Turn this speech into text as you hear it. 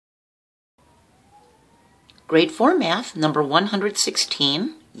Grade 4 Math, number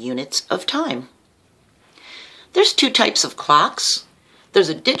 116, Units of Time. There's two types of clocks. There's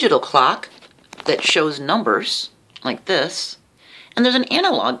a digital clock that shows numbers, like this, and there's an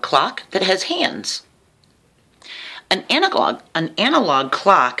analog clock that has hands. An analog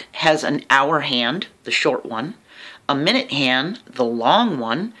clock has an hour hand, the short one, a minute hand, the long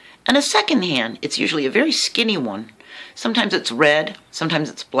one, and a second hand. It's usually a very skinny one. Sometimes it's red, sometimes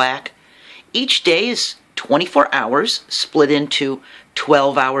it's black. Each day is 24 hours, split into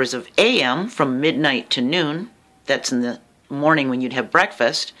 12 hours of AM from midnight to noon. That's in the morning when you'd have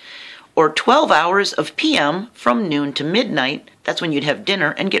breakfast. Or 12 hours of PM from noon to midnight. That's when you'd have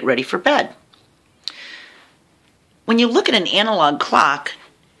dinner and get ready for bed. When you look at an analog clock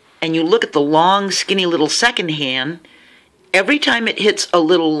and you look at the long, skinny little second hand, every time it hits a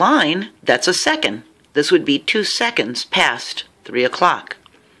little line, that's a second. This would be 2 seconds past 3 o'clock.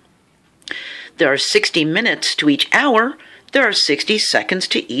 There are 60 minutes to each hour. There are 60 seconds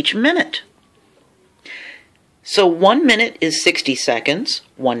to each minute. So 1 minute is 60 seconds,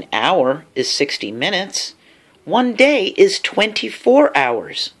 1 hour is 60 minutes, 1 day is 24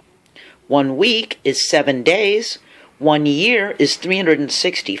 hours, 1 week is 7 days, 1 year is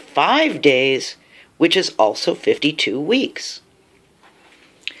 365 days, which is also 52 weeks.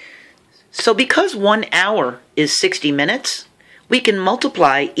 So because 1 hour is 60 minutes, we can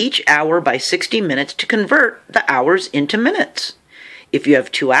multiply each hour by 60 minutes to convert the hours into minutes. If you have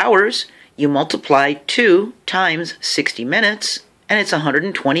 2 hours, you multiply 2 times 60 minutes, and it's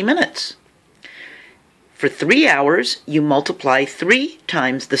 120 minutes. For 3 hours, you multiply 3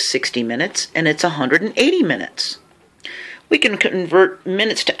 times the 60 minutes, and it's 180 minutes. We can convert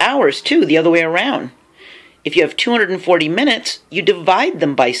minutes to hours, too, the other way around. If you have 240 minutes, you divide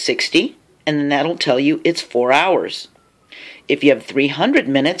them by 60, and then that'll tell you it's 4 hours. If you have 300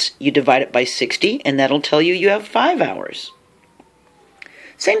 minutes, you divide it by 60, and that'll tell you you have 5 hours.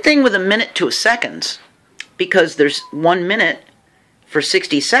 Same thing with a minute to a seconds. Because there's 1 minute for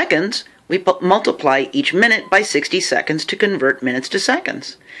 60 seconds, we multiply each minute by 60 seconds to convert minutes to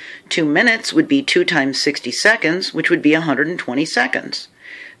seconds. 2 minutes would be 2 times 60 seconds, which would be 120 seconds.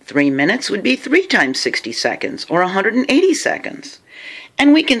 3 minutes would be 3 times 60 seconds, or 180 seconds.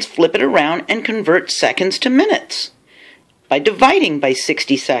 And we can flip it around and convert seconds to minutes by dividing by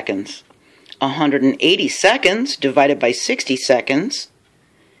 60 seconds. 180 seconds divided by 60 seconds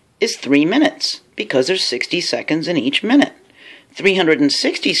is 3 minutes, because there's 60 seconds in each minute.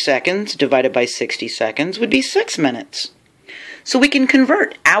 360 seconds divided by 60 seconds would be 6 minutes. So we can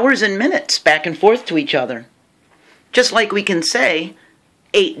convert hours and minutes back and forth to each other. Just like we can say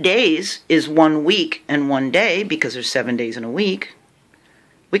 8 days is 1 week and 1 day, because there's 7 days in a week.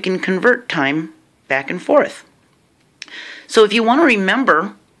 We can convert time back and forth. So if you want to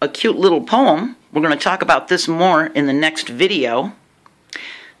remember a cute little poem, we're going to talk about this more in the next video.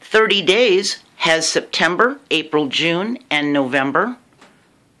 30 days has September, April, June, and November.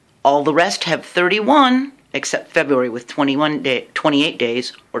 All the rest have 31, except February with 28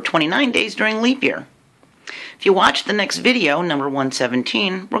 days, or 29 days during leap year. If you watch the next video, number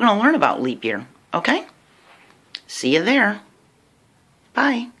 117, we're going to learn about leap year, okay? See you there.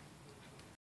 Bye.